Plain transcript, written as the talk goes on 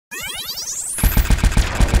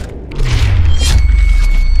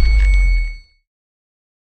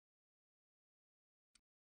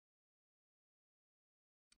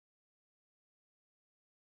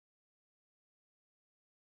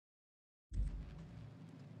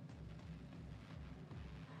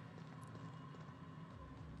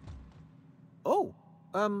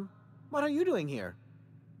what are you doing here?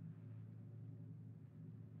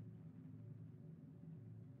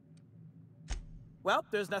 Well,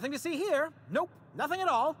 there's nothing to see here. Nope, nothing at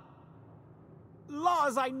all.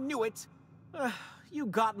 Laws, I knew it! You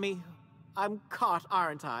got me. I'm caught,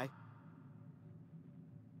 aren't I?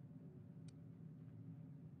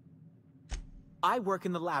 I work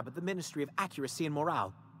in the lab at the Ministry of Accuracy and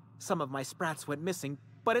Morale. Some of my sprats went missing,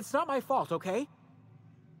 but it's not my fault, okay?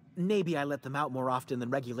 Maybe I let them out more often than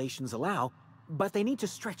regulations allow, but they need to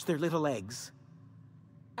stretch their little legs.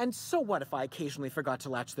 And so what if I occasionally forgot to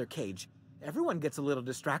latch their cage? Everyone gets a little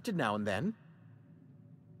distracted now and then.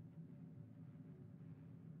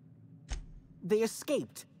 They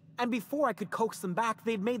escaped, and before I could coax them back,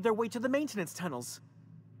 they'd made their way to the maintenance tunnels.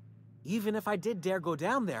 Even if I did dare go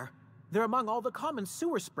down there, they're among all the common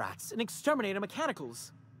sewer sprats and exterminator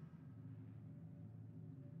mechanicals.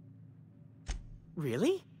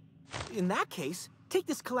 Really? In that case, take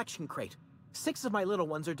this collection crate. 6 of my little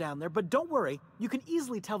ones are down there, but don't worry, you can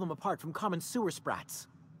easily tell them apart from common sewer sprats.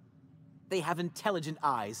 They have intelligent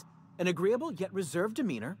eyes, an agreeable yet reserved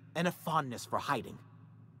demeanor, and a fondness for hiding.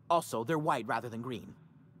 Also, they're white rather than green.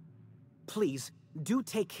 Please, do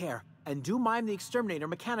take care, and do mind the exterminator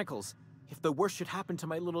mechanicals. If the worst should happen to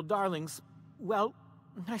my little darlings, well,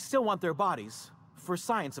 I still want their bodies. For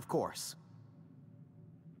science, of course.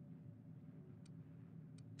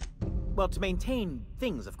 Well, to maintain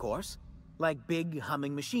things, of course. Like big,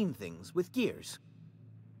 humming machine things with gears.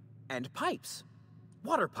 And pipes.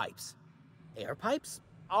 Water pipes. Air pipes?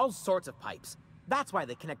 All sorts of pipes. That's why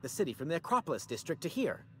they connect the city from the Acropolis district to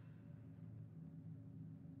here.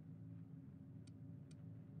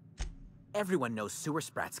 Everyone knows sewer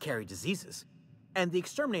sprats carry diseases, and the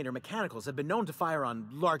exterminator mechanicals have been known to fire on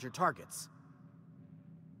larger targets.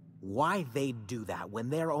 Why they'd do that when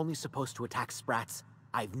they're only supposed to attack sprats,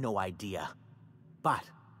 I've no idea. But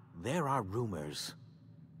there are rumors.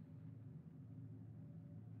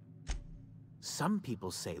 Some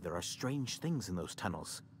people say there are strange things in those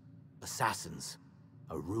tunnels. Assassins,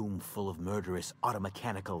 a room full of murderous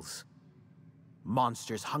automechanicals,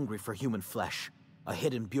 monsters hungry for human flesh, a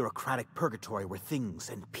hidden bureaucratic purgatory where things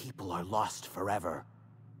and people are lost forever.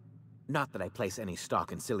 Not that I place any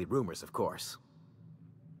stock in silly rumors, of course.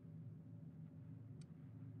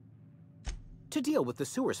 To deal with the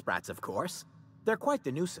sewer sprats, of course. They're quite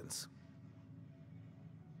the nuisance.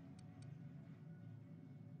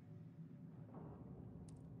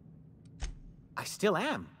 I still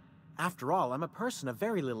am. After all, I'm a person of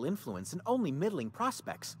very little influence and only middling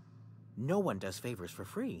prospects. No one does favors for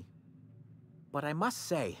free. But I must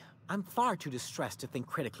say, I'm far too distressed to think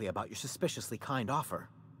critically about your suspiciously kind offer.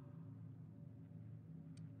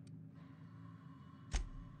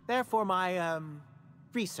 Therefore, my,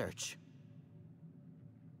 research.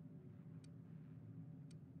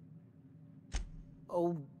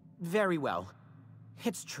 Oh, very well.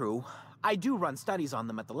 It's true. I do run studies on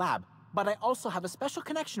them at the lab, but I also have a special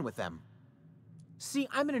connection with them. See,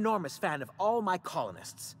 I'm an enormous fan of all my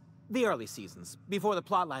colonists. The early seasons, before the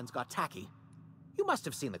plotlines got tacky. You must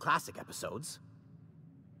have seen the classic episodes.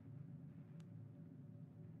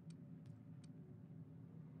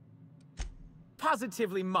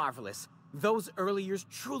 Positively marvelous. Those early years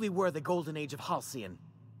truly were the golden age of Halcyon.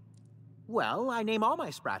 Well, I name all my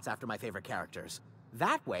sprats after my favorite characters.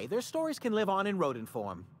 That way, their stories can live on in rodent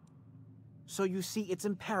form. So you see, it's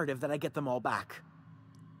imperative that I get them all back.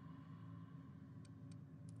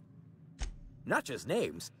 Not just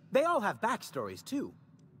names, they all have backstories too.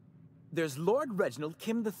 There's Lord Reginald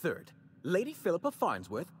Kim III, Lady Philippa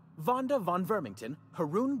Farnsworth, Vonda von Vermington,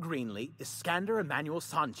 Haroon Greenlee, Iskander Emmanuel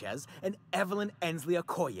Sanchez, and Evelyn Ensley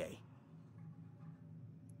Okoye.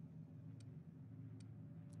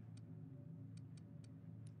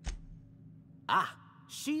 Ah,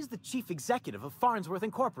 she's the chief executive of Farnsworth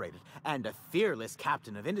Incorporated, and a fearless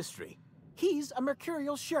captain of industry. He's a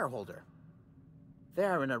mercurial shareholder.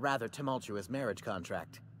 They're in a rather tumultuous marriage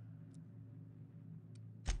contract.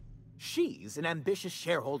 She's an ambitious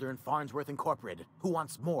shareholder in Farnsworth Incorporated who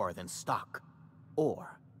wants more than stock.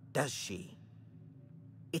 Or does she?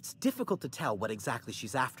 It's difficult to tell what exactly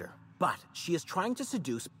she's after, but she is trying to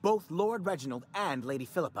seduce both Lord Reginald and Lady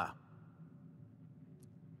Philippa.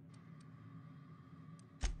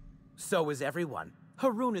 So is everyone.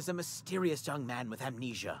 Haroon is a mysterious young man with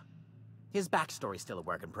amnesia. His backstory's still a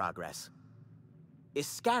work in progress.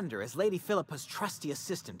 Iskander is Lady Philippa's trusty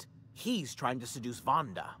assistant. He's trying to seduce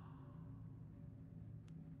Vonda.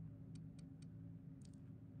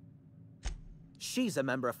 She's a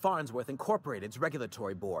member of Farnsworth Incorporated's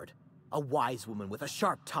regulatory board. A wise woman with a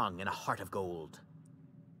sharp tongue and a heart of gold.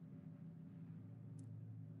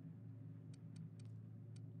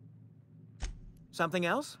 Something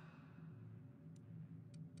else?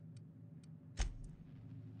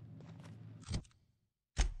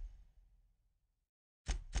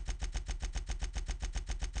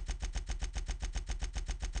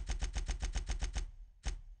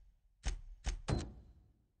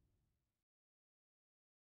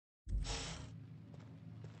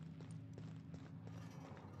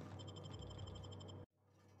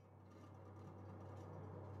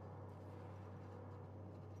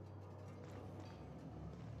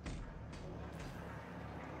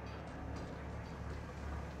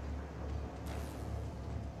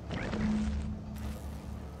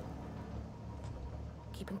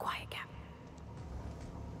 Keep him quiet, Cap.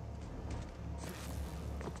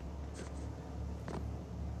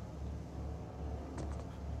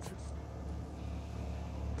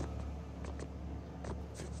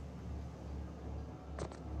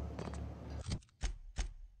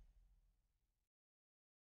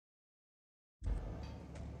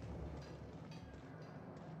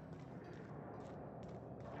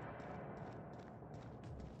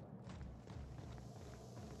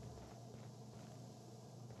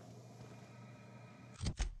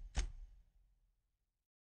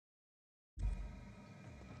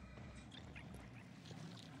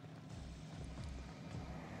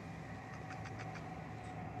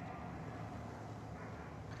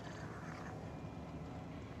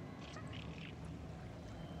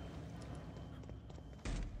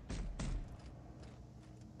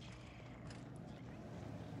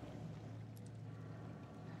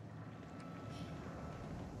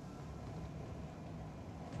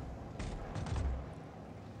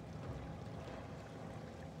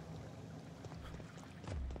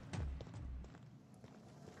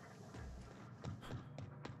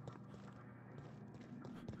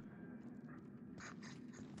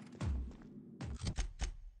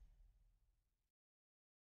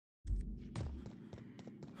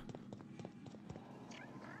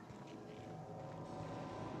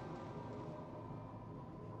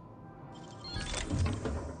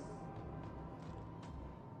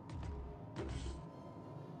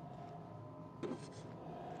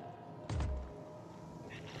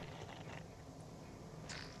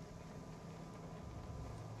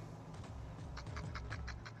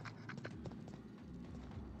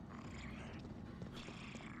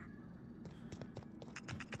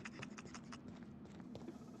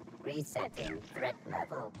 Resetting threat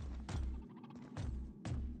level.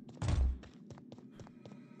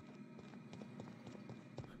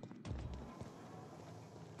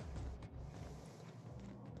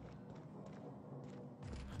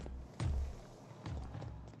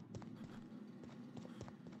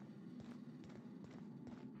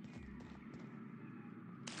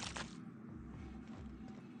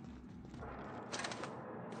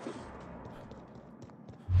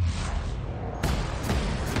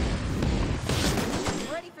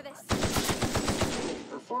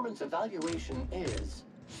 Performance evaluation is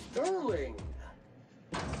sterling.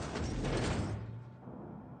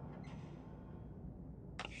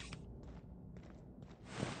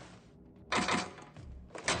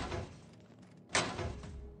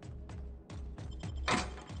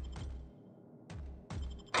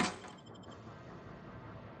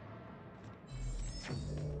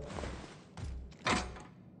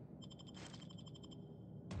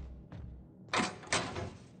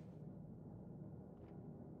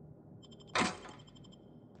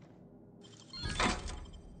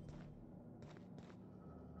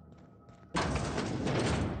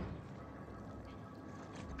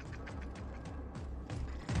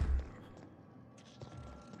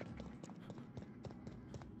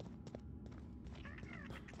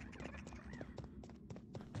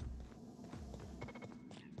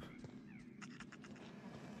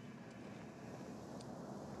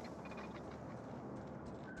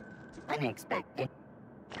 Unexpected.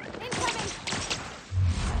 Incoming!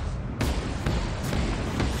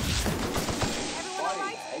 Everyone all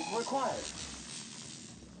right? Bag required.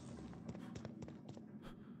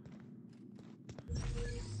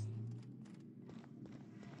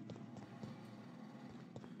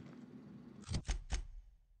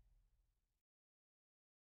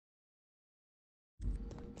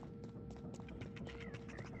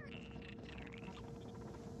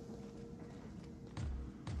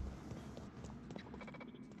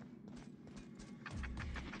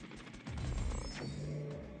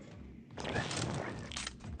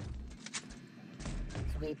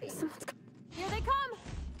 Sweeping. Here they come!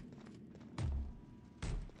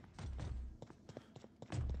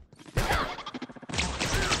 Here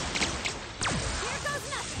goes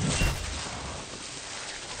nothing!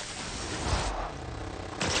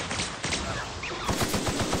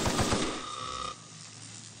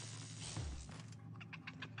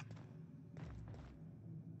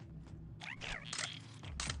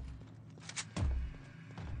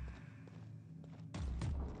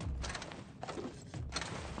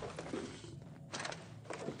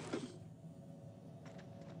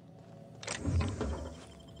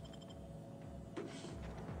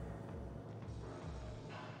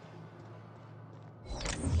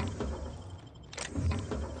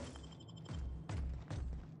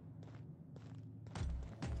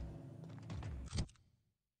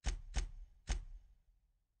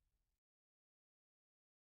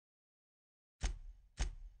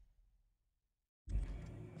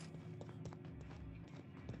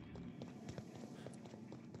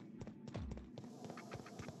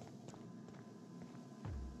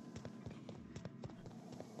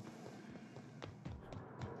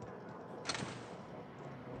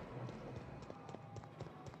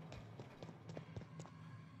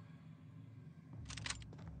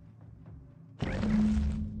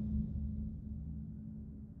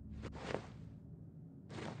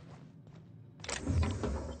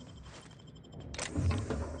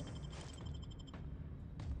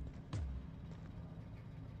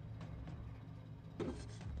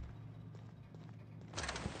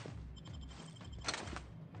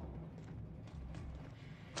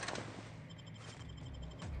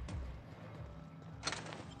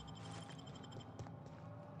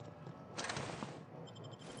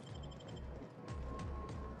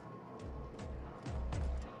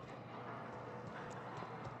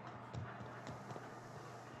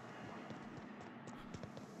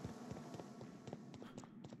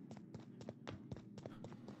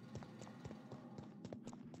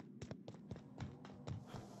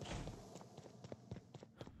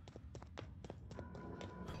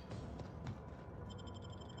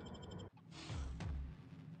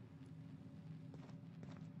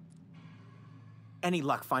 any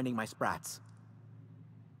luck finding my Sprats.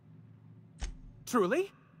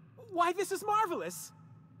 Truly? Why, this is marvelous!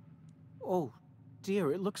 Oh,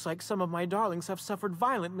 dear, it looks like some of my darlings have suffered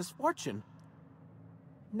violent misfortune.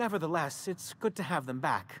 Nevertheless, it's good to have them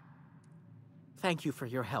back. Thank you for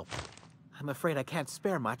your help. I'm afraid I can't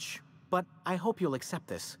spare much, but I hope you'll accept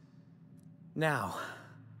this. Now,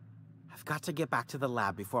 I've got to get back to the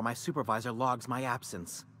lab before my supervisor logs my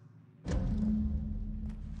absence.